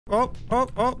Oh, oh,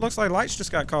 oh, looks like lights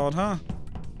just got called, huh?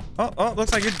 Oh, oh,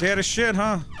 looks like you're dead as shit,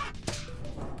 huh?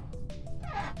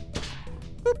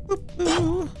 Boop, boop,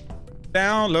 boop.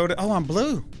 Download it. Oh, I'm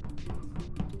blue.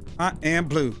 I am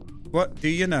blue. What do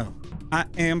you know? I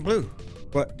am blue.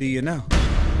 What do you know?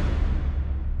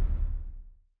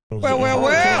 Well.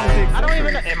 I don't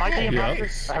even know. Am I the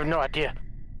imposter? I have no idea.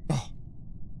 Oh.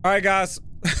 All right, guys.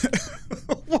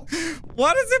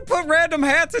 Why does it put random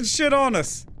hats and shit on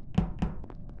us?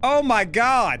 Oh my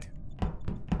God.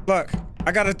 Look,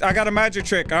 I got a magic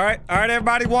trick. All right,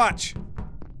 everybody watch.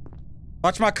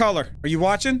 Watch my color. Are you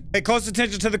watching? Pay close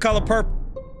attention to the color purple.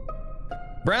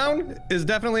 Brown is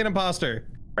definitely an imposter.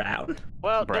 Brown.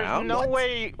 Well, there's no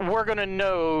way we're gonna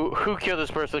know who killed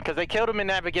this person because they killed him in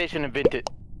navigation and vented.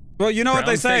 Well, you know what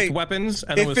they say. Weapons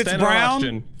and if it's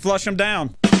brown, flush them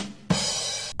down.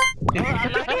 I'm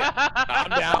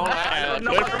down. I don't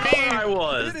know where I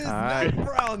was. It is not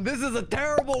brown. This is a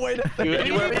terrible way to think.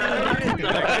 Who's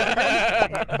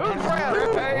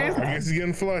brown? I guess he's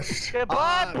getting flushed.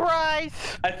 Goodbye,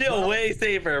 Bryce. I feel way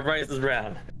safer if Bryce is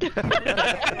brown.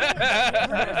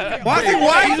 Why is he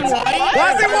white?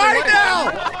 Why is he white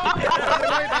now?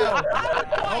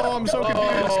 Oh, I'm so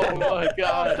confused. Oh my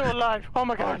God. I'm still alive. Oh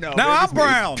my God. No, Now I'm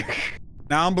brown.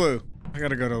 Now I'm blue. I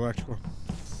gotta go to electrical.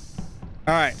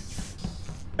 All right.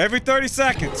 Every 30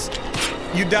 seconds,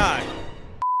 you die.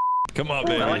 Come on,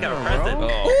 baby. I got a present. Ooh,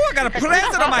 I got a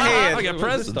present on my head. I got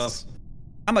presents.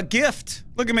 I'm a gift.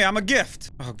 Look at me, I'm a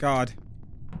gift. Oh God.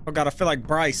 Oh God, I feel like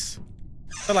Bryce.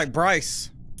 I feel like Bryce.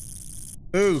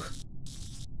 Ooh.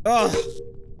 Oh.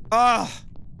 Oh.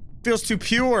 Feels too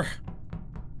pure.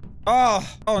 Oh.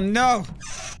 Oh no.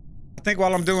 I think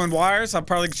while I'm doing wires, I'll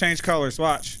probably change colors.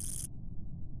 Watch.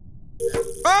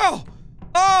 Oh.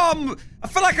 Oh, I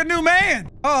feel like a new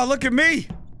man. Oh, look at me.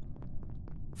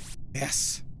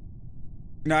 Yes.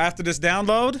 You know, after this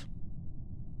download,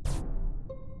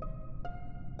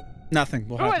 nothing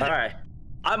will happen. All right.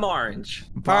 I'm orange.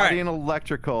 Body and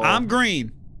electrical. I'm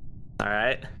green. All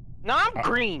right. No, I'm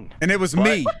green. And it was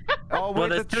me. Oh, Well, wait,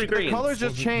 there's two the greens. colors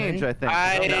just changed, I think.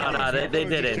 No, they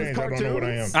did it. I don't know what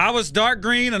I am. I was dark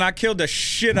green and I killed the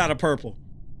shit out of purple.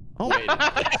 Oh,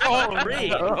 Oh,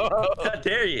 Green. How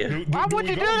dare you? Why would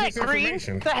you do that, Green?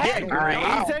 The heck?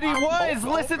 he said he was.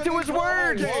 Listen to his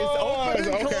words.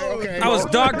 Okay. I was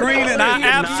dark green and I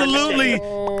absolutely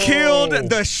killed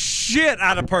the shit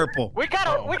out of purple. We got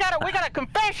a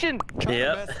confession.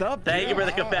 Yep. Thank you for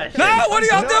the confession. No, what are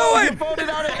y'all doing?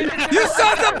 You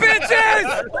sons of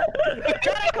bitches!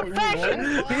 Got a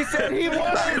confession. He said he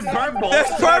was. Purple.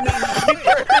 That's purple. Is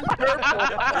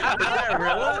that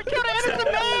really? We killed an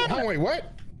innocent man. Oh, wait, what?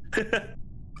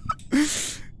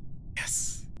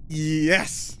 Yes.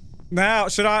 Yes. Now,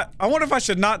 should I wonder if I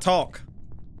should not talk.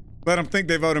 Let them think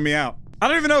they voted me out. I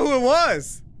don't even know who it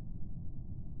was.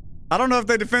 I don't know if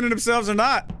they defended themselves or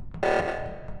not.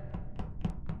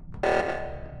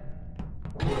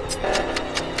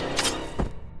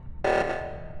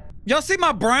 Y'all see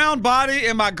my brown body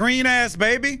and my green ass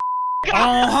baby?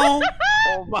 Oh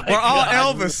my We're all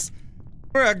Elvis.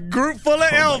 We're a group full of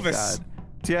Elvis.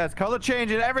 Yeah, it's color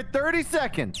changing every 30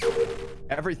 seconds.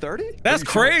 Every 30? That's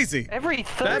crazy. Every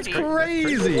 30. That's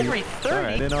crazy. Every 30. All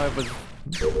right, I didn't know it was.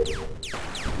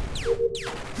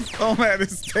 Oh man,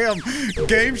 this damn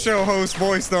game show host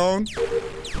voice on.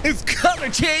 It's color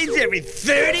change every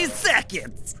 30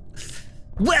 seconds.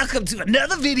 Welcome to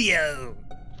another video.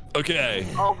 Okay.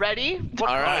 Already? All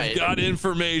right. I've got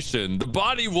information. The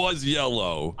body was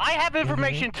yellow. I have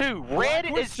information too. Red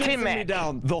is Tim Mac.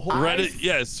 The whole Red is,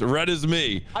 yes, red is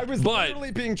me. I was but,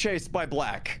 literally being chased by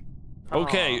black.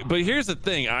 okay, but here's the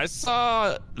thing. I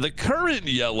saw the current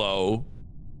yellow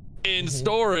in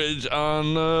storage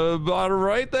on the bottom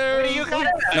right there. What do you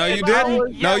got? No, you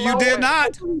didn't. No, you did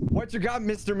not. What you got,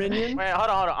 Mr. Minion? Wait, hold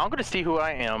on. I'm gonna see who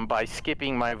I am by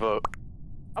skipping my vote.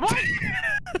 I'm on.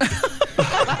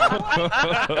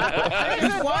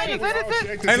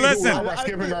 Hey, listen.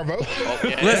 Skipping our vote.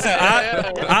 Listen,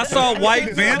 I saw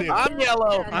white vent. I'm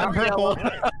yellow. I'm purple.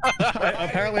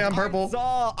 Apparently, I'm purple.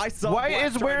 I saw White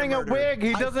is wearing a wig.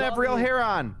 He doesn't have real hair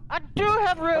on. I do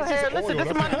have real hair. Listen, this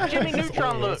is my Jimmy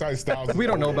Neutron look. We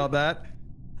don't know about that.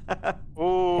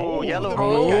 Ooh, yellow.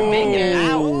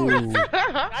 Ooh.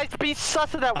 I'd be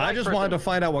sus of that white I just wanted to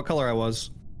find out what color I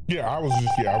was. Yeah, I was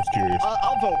curious.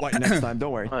 I'll vote white next time.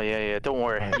 Don't worry. Oh yeah, don't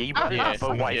worry. Yeah, you better not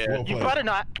vote white. Well You played. better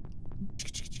not.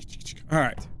 All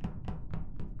right.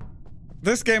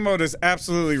 This game mode is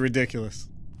absolutely ridiculous.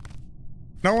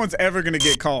 No one's ever gonna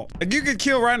get caught. And you could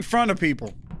kill right in front of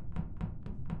people.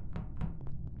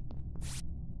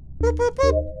 Boop, boop,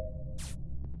 boop.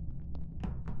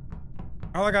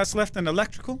 All I got's left in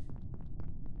electrical.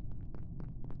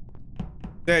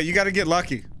 Yeah, you got to get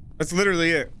lucky. That's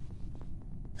literally it.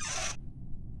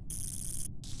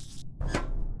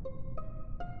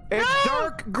 It's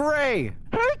dark gray.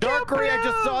 Dark gray. I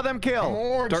just saw them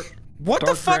kill. What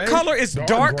the fuck gray? color is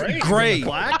dark gray?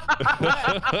 Black?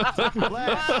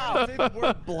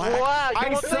 Wow.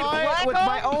 I saw it with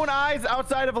my own eyes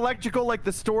outside of electrical, like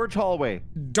the storage hallway.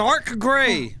 Dark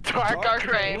gray. Dark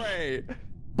gray.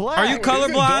 Black. Are you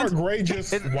colorblind? Dark gray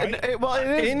just white? Well,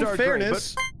 it is In dark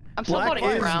fairness, I'm still black voting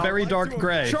is brown. very dark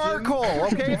gray. gray. Charcoal.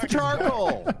 Okay, it's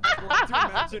charcoal.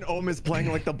 Imagine Ohm is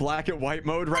playing like the black and white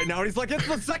mode right now, and he's like, it's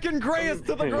the second grayest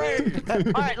to the gray. All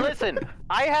right, listen.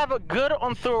 I have a good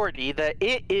authority that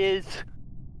it is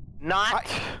not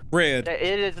Red.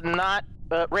 It is not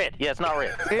red. Yeah, it's not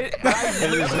red. It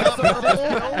is not purple,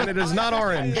 and it is not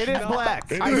orange. It is black.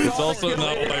 It's also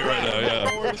not white right now, yeah.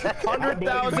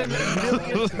 100,000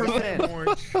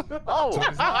 million%. Oh.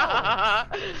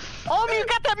 Oh, you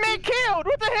got that man killed.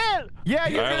 What the hell? Yeah,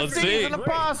 you're All right, gonna let's see he's see. an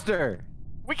imposter.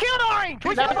 We killed Orange.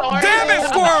 We That's killed orange. Damn it,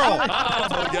 squirrel! Oh,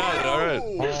 got it. All right.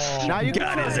 Now you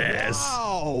Got his ass.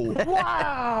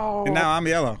 Wow. And now I'm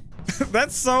yellow.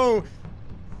 That's so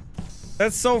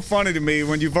funny to me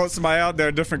when you vote somebody out they're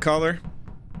a different color.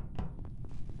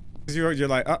 Cause you're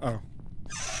like, uh-oh,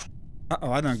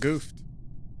 I done goofed.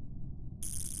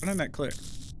 Why didn't that click?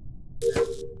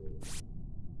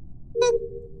 Boop.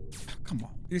 Come on,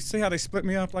 you see how they split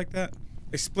me up like that?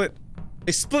 They split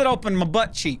open my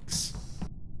butt cheeks.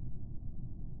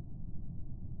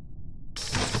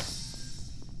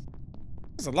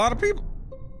 There's a lot of people.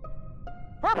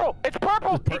 Purple. It's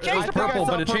purple. He changed It's the purple, purple.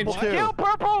 but it changed too. Kill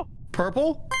purple.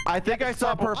 Purple? I think I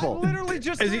saw I purple. literally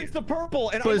just Is he- changed the purple,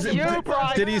 and Was it- You,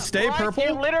 Bryce. Did he stay Bryce, purple?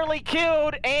 You literally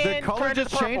killed The and color turned to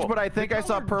just changed, but I think I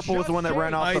saw purple was the one that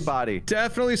ran off I the body.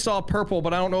 definitely saw purple,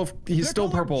 but I don't know if he's still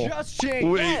purple. Just changed.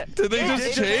 Wait, did they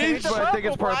just change? But I think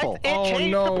it's purple. It Oh,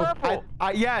 changed no. to purple.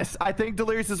 Yes, I think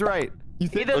Delirious is right. You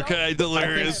think? Okay,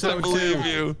 Delirious, I believe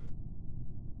you.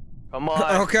 Come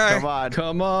on. Okay. Come on.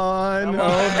 Come on.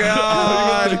 Oh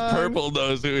God. Purple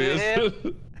knows who he is.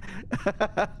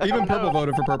 Even purple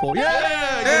voted for purple. Yeah!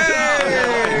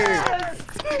 Hey!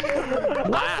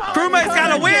 Crewmate's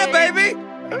got to win, baby.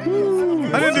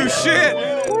 I didn't do shit.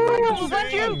 Was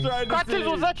that you? CaRtOoNz,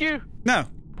 was that you? No.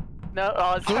 No.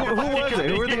 Who was it?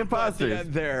 Who were the imposters?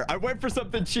 There, I went for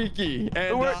something cheeky,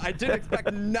 and I didn't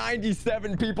expect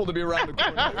 97 people to be around the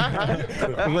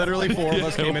corner. Literally 4 of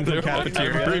us came in from the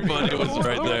cafeteria. Everybody was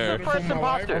right there. First My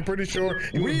wife, imposter. I'm pretty sure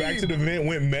he went back to the vent,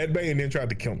 went med bay, and then tried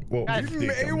to kill me. Well, Guys, he You did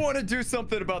may kill me. want to do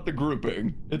something about the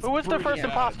grouping. It's Who was the pretty first bad.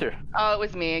 imposter? Oh, it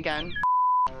was me again.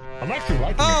 I'm actually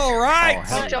liking All right.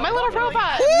 Show my little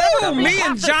robot. Ooh, me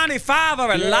and Johnny 5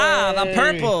 are alive. I'm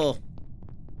purple.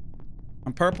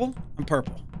 I'm purple. I'm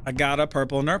purple. I got a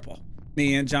purple nurple.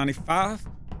 Me and Johnny 5.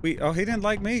 Oh, he didn't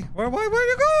like me. Where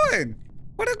you going?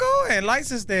 Where you going? Lights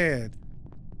is dead.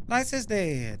 Lights is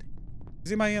dead.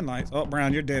 Is he my in lights? Oh,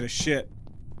 Brown, you're dead as shit.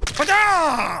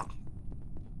 Ah!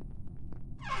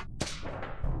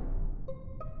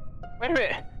 Wait a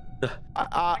minute.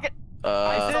 I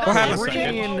What said happened?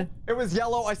 green. It was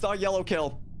yellow. I saw yellow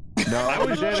kill. No, I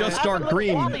was just dark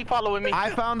green. Wally following me. I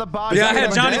found the body. Yeah, I had in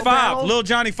the Johnny control 5. panel. Little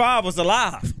Johnny 5 was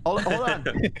alive. Hold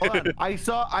on. I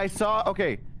saw,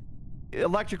 okay.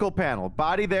 Electrical panel,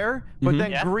 body there, but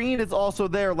then Yeah. green is also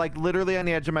there, like literally on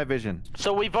the edge of my vision.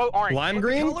 So we vote orange. Lime The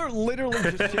green? color literally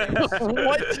just changed.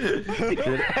 What?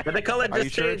 But the color Are you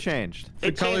just sure it changed. changed?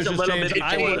 It colors changed a just little changed. bit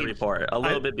I before would- the report. A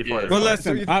little bit before. the Well, report.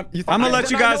 listen, you I'm thought- gonna Then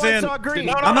let you I know guys I in. saw green.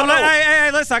 No, no, I'm gonna no. let.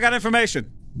 Hey, listen, I got information.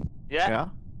 Yeah. Yeah.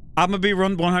 I'm gonna be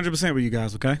run 100% with you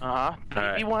guys, okay? Uh-huh.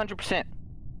 Alright. Be 100%.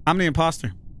 I'm the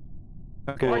imposter.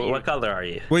 Okay. What color are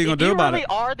you? What are you gonna do about You it?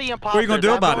 really are the imposter. What are you gonna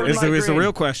do about it? voted Is my the green.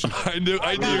 real question. I knew you were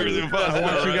the I imposter.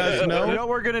 want you guys to You know know, what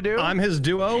we're gonna do? I'm his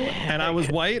duo, and I was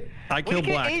white. I killed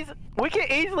black. We can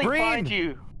easily Green. find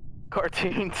you,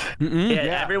 CaRtOoNz. Yeah,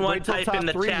 Yeah, everyone wait till type top in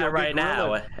the 3, you'll chat be right now,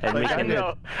 grilled. and we Like I can. did.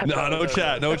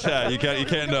 No chat. You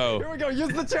can't know. Here we go. Use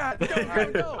the chat.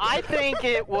 Go. I think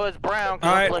it was Brown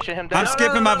All right, flushing him down. I'm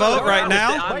skipping my vote right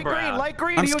now. I'm Light green, brown. light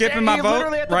green. I'm He was- skipping my he was vote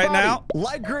literally at the right body. now.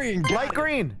 Light green. Light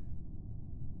green.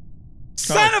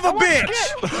 Son of a bitch!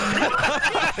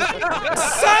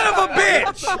 Son of a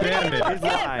bitch! Damn it. He's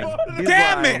lying. He's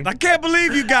Damn lying. it! I can't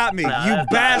believe you got me, you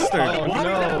bastard! Oh,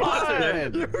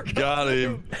 no. Got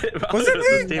him. Was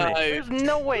it me? There's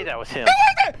no way that was him.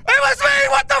 It was me!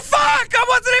 What the fuck? I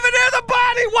wasn't even near the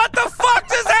body! What the fuck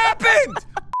just happened?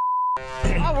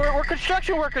 Oh, we're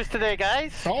construction workers today,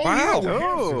 guys. Oh, Wow. yeah, well,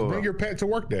 hamsters. Oh. Bring your pet to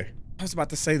work day. I was about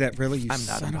to say that, really, you I'm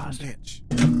not son of a imposter. bitch.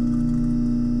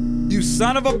 You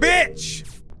son of a bitch!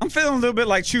 I'm feeling a little bit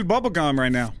like chewed bubble gum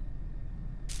right now.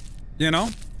 You know?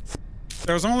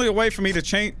 There was only a way for me to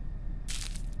change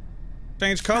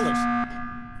colors.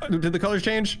 Did the colors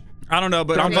change? I don't know,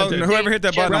 but I'm Brown voting. did. Whoever hit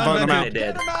that button, I'm voting them out. They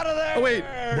did. Oh wait,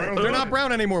 they're not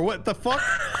brown anymore. What the fuck?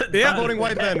 Yeah. I'm voting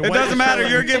white then. It White doesn't is matter.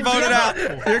 showing. You're getting voted out.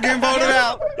 You're getting voted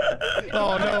out.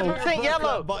 Oh no. Saying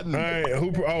yellow. Button. All right,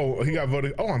 oh, he got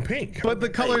voted. Oh, I'm pink. But the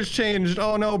colors changed.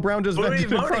 Oh no, Brown just What are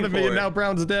vented you in front of me, voting and for? now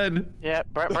Brown's dead. Yeah,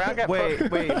 Brown got Wait. That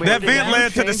vent Did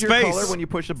led you to the change your color space. when you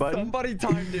push a button? Somebody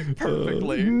timed it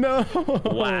perfectly. No.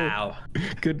 Wow.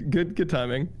 Good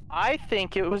timing. I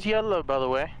think it was yellow, by the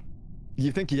way.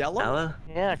 You think yellow? Ella?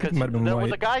 Yeah, because Might have been there was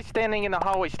white. a guy standing in the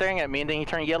hallway staring at me, and then he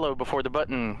turned yellow before the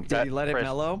button. Did got he let it pressed.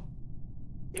 mellow?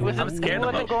 He wasn't, I'm scared he of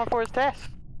wasn't him. going for his test.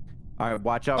 All right,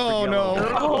 watch out for Oh yellow.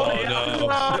 no. Oh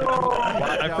no.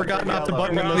 I forgot not to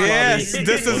button in this Yes, lobby.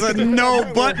 this is a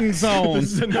no button zone.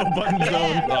 This is a no button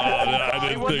zone. Oh, I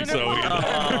didn't think so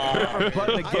either.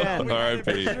 Button again.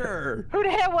 R.I.P. Sure. Who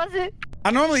the hell was it?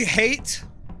 I normally hate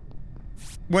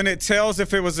when it tells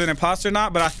if it was an imposter or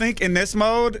not, but I think in this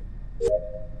mode,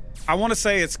 I want to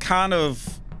say it's kind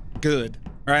of good,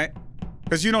 right?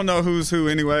 Because you don't know who's who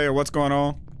anyway or what's going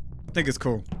on. I think it's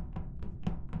cool.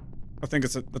 I think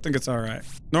it's all right.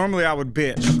 Normally I would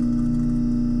bitch.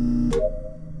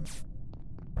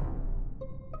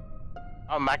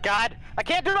 Oh my god, I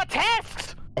can't do my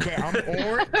tasks! Okay, I'm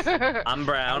orange. I'm I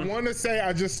brown. want to say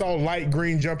I just saw light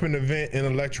green jump in the vent in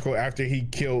electrical after he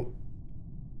killed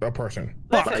a person.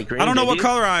 Fuck. Light green, I don't know did what you?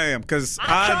 color I am because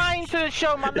I'm trying to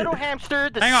show my little hamster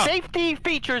the Hang on. safety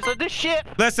features of this shit.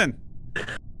 Listen, I'm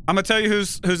gonna tell you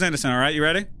who's innocent. All right, you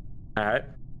ready? All right.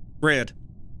 Red.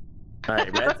 All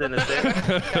right. Red's innocent.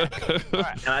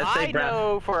 Alright, And I say brown.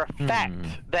 know for a fact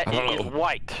that it is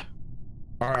white.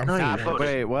 All right, I'm No, fine.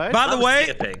 Wait, what? By the I'm way,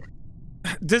 skipping.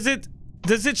 does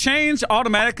it change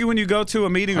automatically when you go to a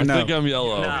meeting or I no? think I'm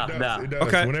yellow. No. It does.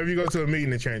 Okay. Whenever you go to a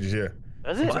meeting, it changes. Yeah.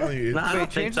 Does I'm it? telling you, No, I Wait, don't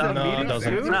think change so. the No, it meeting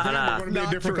doesn't. too? No, It's no. going to be a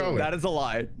different color. That is a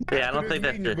lie. Yeah, I don't think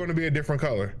that's You're true. going to be a different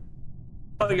color.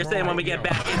 Oh, you're saying when we get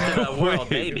back into the world,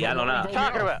 maybe. I don't know.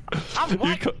 Talking about. I'm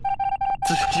white.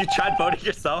 You tried voting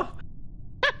yourself?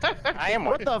 I am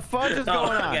What white. the fudge is Oh,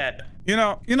 going on? okay. You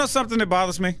know something that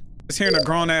bothers me? Is hearing a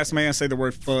grown ass man say the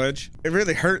word fudge. It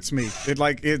really hurts me.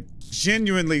 It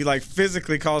genuinely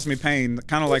physically causes me pain.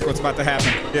 Kind of like what's about to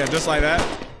happen. Yeah, just like that.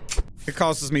 It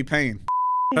causes me pain.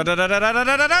 Shut the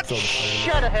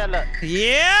hell up.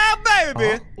 Yeah,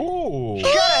 baby. Ooh.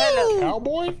 Shut the hell up.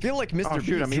 Cowboy? I feel like Mr. Oh,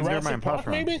 shoot, I'm Beast. easier my Jurassic Park,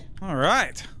 imposter. maybe? All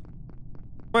right.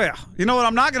 Well, you know what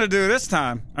I'm not gonna do this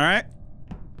time. All right.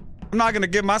 I'm not gonna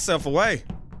give myself away.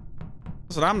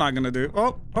 That's what I'm not gonna do.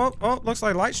 Oh, looks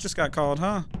like lights just got called,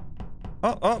 huh?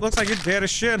 Oh, looks like you're dead as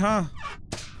shit, huh?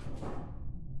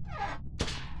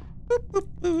 Boop, boop,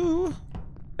 boop.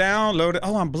 Download it.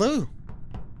 Oh, I'm blue.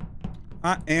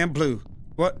 I am blue.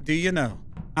 What do you know?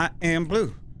 I am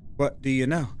blue. What do you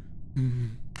know?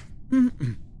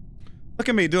 Look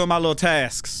at me doing my little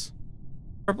tasks.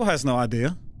 Purple has no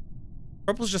idea.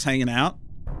 Purple's just hanging out.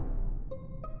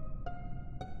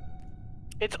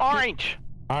 It's orange.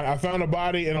 I found a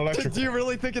body in electrical. Do you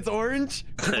really think it's orange?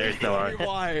 There's no orange.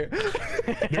 Why?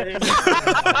 There is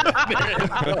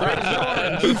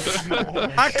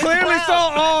I clearly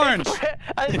saw orange.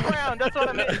 It's brown. That's what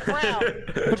I meant. It's brown.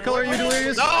 Which color are you,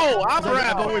 Delirious? No, I'm Oh,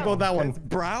 brown. we vote that one.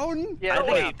 Brown? Yeah,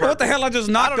 Wait. What the hell I just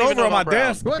knocked don't even over know on my about brown.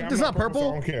 desk? What? I'm It's not so I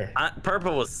purple? don't care.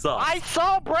 Purple was sus. I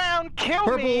saw brown kill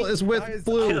Purple me. is with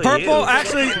blue. Kill Purple you.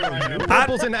 actually.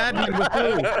 Purple's an admin with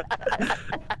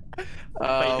blue.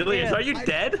 Wait, Delirious, are you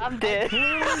dead? I'm dead.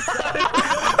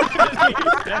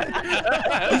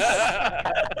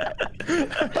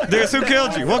 There's who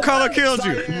killed you. What color killed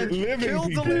you? Living Kill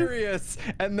people. Delirious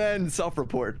and then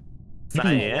self-report.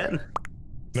 Cyan.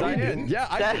 No, you Cyan. didn't. Yeah,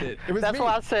 I did it. It was That's me.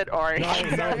 why I said orange.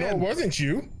 No, it wasn't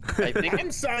you. I think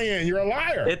I'm Cyan. You're a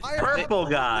liar. It's purple,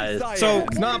 guys. So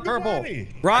It's not purple.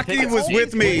 Rocky was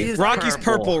with me. He's Rocky's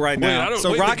purple. purple right Wait, I now. don't-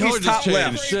 So wait, the color Rocky's just top changed.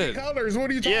 left. Shit. Colors. What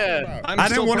are you talking Yeah. about? I'm I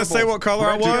didn't still want to say purple. what color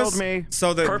I Red was, killed me.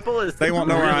 so that Purple is they won't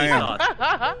know where I really am.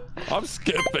 sus. I'm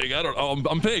skipping. I don't. Oh,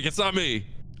 I'm pink. It's not me.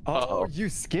 Oh, you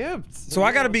skipped. So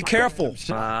I gotta be careful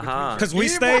Uh-huh. because we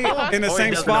stay in the Or he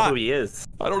same doesn't know spot. who he is.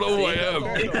 I don't know who I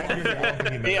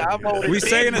am. Yeah, I'm voting We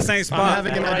stay in the same I'm spot.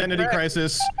 having an identity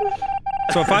crisis.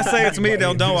 So if I say it's me,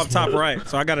 they'll know up top right.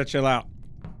 So I gotta chill out.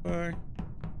 Okay.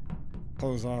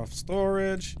 Close off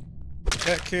storage.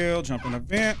 Pet kill. Jump in a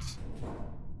vent.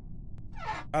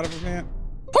 Out of a vent.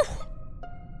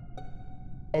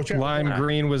 Oh, check. Lime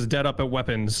green was dead up at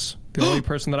weapons. The only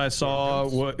person that I saw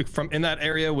from in that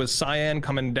area was Cyan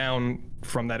coming down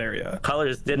from that area.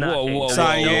 Colors did not Whoa, change. whoa, There was no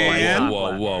Cyan. white top whoa,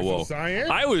 left. whoa, whoa.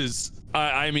 Cyan? I was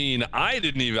I mean, I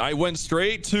didn't even. I went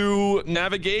straight to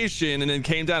navigation and then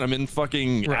came down. I'm in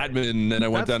fucking admin and I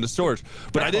went down to storage.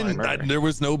 But I didn't. There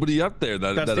was nobody up there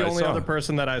that That's that the I only saw. other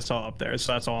person that I saw up there.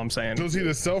 So that's all I'm saying. So it's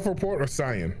either self-report or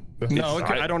Cyan. No,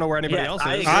 I don't know where anybody else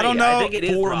is. I don't know. I think it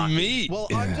is For Rocky. me. Well,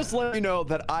 I'm just letting you know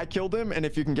that I killed him, and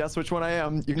if you can guess which one I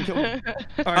am, you can kill me.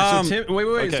 All right, so Tim, wait.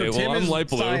 Okay, so well, Tim I'm is light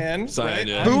blue. Cyan, right?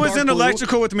 Yeah. Who was Dark in blue.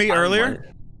 electrical with me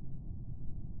earlier?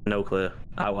 No clue.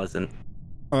 I wasn't.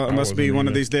 It must be one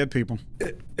of these dead people.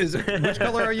 Which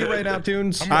color are you right now,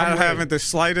 Toons? I haven't the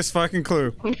slightest fucking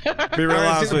clue. Be real All right,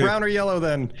 honest is it with you. brown or yellow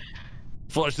then?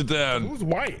 Flush it down. Who's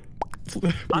white?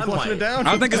 I'm Flush white. it down.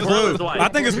 I think it's blue. I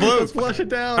think it's blue. Let's flush it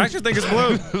down. I actually think it's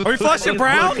blue. Are we flushing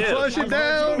brown? blue, too. Flush it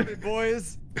down.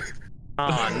 Boys.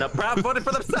 No, Brown voted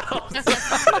for themselves.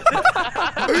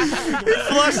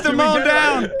 Flush them on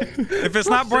down. If it's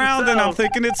not brown, then I'm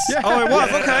thinking it's. Oh, it was.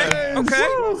 Okay. Okay.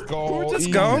 Let's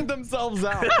go. Themselves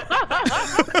out.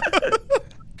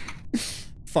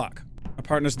 Fuck. My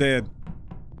partner's dead.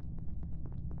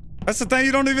 That's the thing.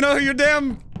 You don't even know who your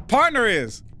damn partner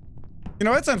is. You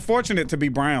know, it's unfortunate to be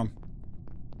brown.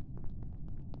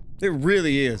 It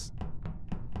really is.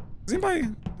 Is anybody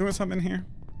doing something in here?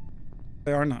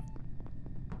 They are not.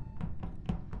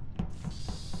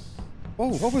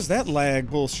 Oh, what was that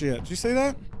lag bullshit? Did you see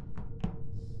that?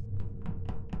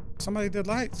 Somebody did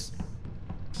lights.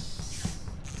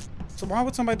 So why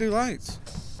would somebody do lights?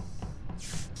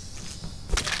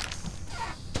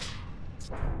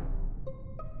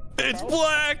 It's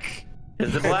black.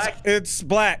 Is it black? It's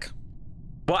black.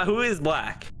 Who is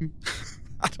black?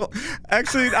 I don't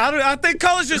actually. I think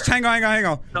colors just hang on.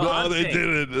 No, No, they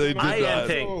didn't. They did I am not.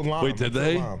 pink. Wait, did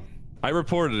they? I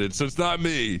reported it, so it's not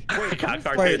me. Wait.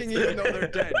 Even though they're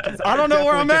dead. 'Cause I don't know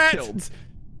where definitely I'm get at. killed.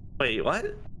 Wait, what?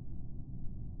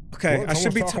 Okay, I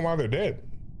should be. talking while they're dead.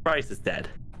 Bryce is dead.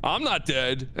 I'm not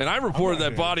dead, and I reported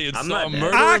that body and I'm saw not him dead.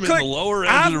 murder him in the lower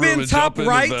end of the I've room been and top jump in the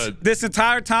right vent. this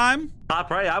entire time. Top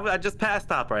right. I just passed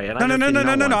top right. And No. I didn't see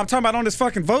I'm one. talking about on this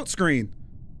fucking vote screen.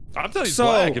 I'm telling you, it's So-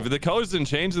 black. If the colors didn't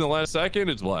change in the last second,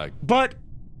 it's black. But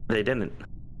They didn't.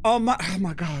 oh my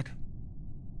god.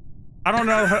 I don't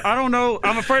know.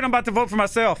 I'm afraid I'm about to vote for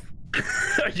myself.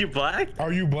 Are you black?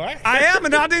 Are you black? I am,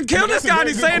 and I didn't kill this guy. And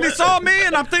he's saying he saw me,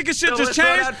 and I'm thinking shit So just let's vote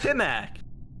changed. out Timac.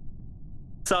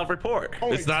 Self-report.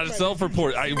 Oh, It's not a wait,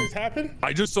 self-report. did you see this happen?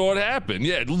 I just saw it happen.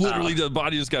 Yeah, literally the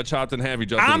body just got chopped in half. He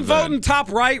jumped in I'm the vent. voting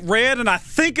top right, red, and I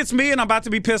think it's me, and I'm about to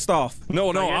be pissed off.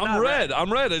 No, you're I'm not red.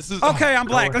 I'm red. This is Okay, I'm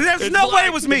black. There's It's no way black.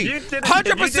 it was me. If you didn't-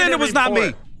 100% it was not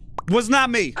me. Was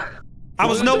not me. I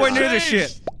was Well, nowhere it near this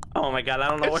changed. shit. Oh my god, I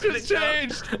don't know It what just to do.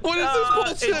 changed. What is No,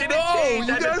 this it bullshit? didn't No, change.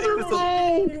 you I guys didn't think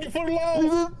are this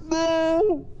wrong.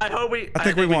 No. I hope we. I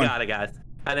think we won. got it, guys.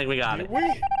 I think we got it.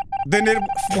 Then it,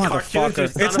 CaRtOoNz, you motherfucker.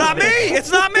 son It's of a not me. bitch.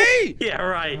 It's not me. Yeah,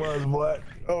 right. Was black.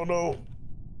 Oh no.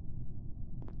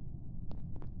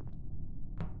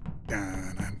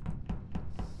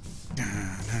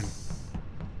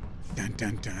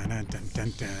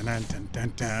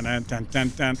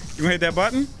 You gonna hit that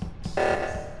button?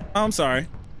 Oh, I'm sorry.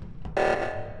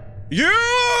 You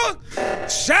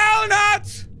shall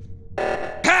not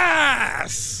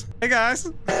pass. Hey guys,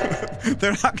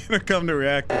 they're not gonna come to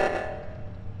react.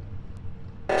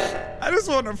 I just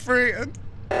want a friend.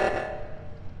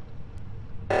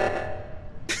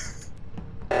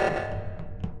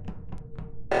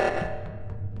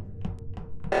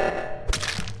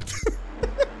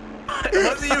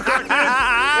 Was it you, CaRtOoNz?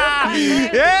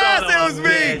 Yes, Son it of was a me.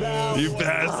 bitch. You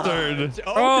bastard.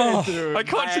 Oh, dude. I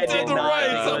caught you I to did the not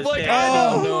right. know So I'm it was like, dead. I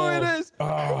know who it is.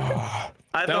 I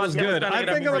That thought was Tim good. gonna I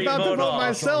get think a I'm free about to vote vote off.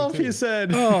 myself, he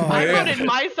said. I yeah. voted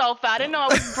myself. I didn't know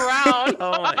it was brown.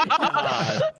 Oh my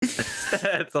god.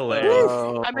 That's hilarious.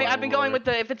 I mean, I've been going with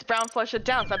the if it's brown, flush it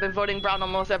down. So I've been voting brown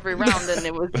almost every round, and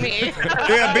it was me.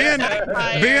 Yeah,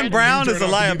 being brown is a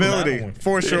liability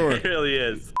for sure. It really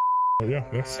is. Yeah,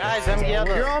 that's Guys, I'm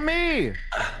yellow. You're on me.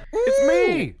 It's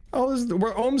me. Oh,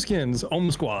 we're Ohmskins, Ohm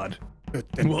Squad.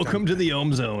 Welcome to the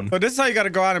Ohm Zone. But this is how you got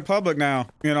to go out in public now.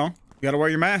 You know, you got to wear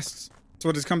your masks. That's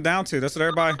what it's come down to. That's what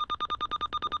everybody.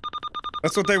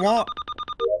 That's what they want.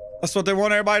 That's what they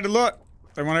want everybody to look.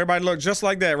 They want everybody to look just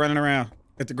like that, running around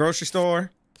at the grocery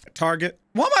store, at Target.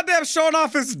 Why am I damn showing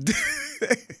off his dick?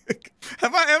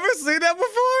 Have I ever seen that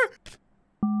before?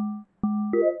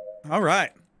 All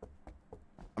right.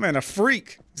 I'm in a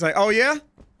freak. He's like, oh yeah?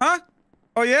 Huh?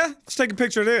 Oh yeah? Let's take a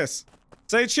picture of this.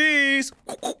 Say cheese.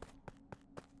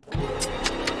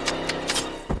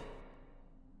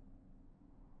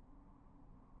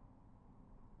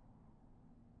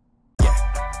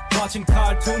 Watching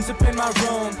cartoons up in my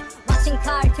room. Watching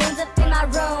cartoons up in my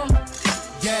room.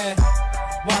 Yeah.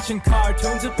 Watching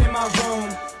cartoons up in my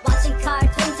room. Watching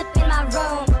cartoons up in my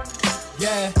room.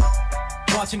 Yeah.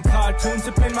 Watching cartoons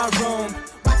up in my room.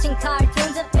 Watching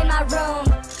cartoons up in my room.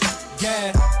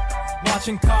 Yeah.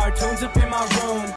 Watching cartoons up in my room.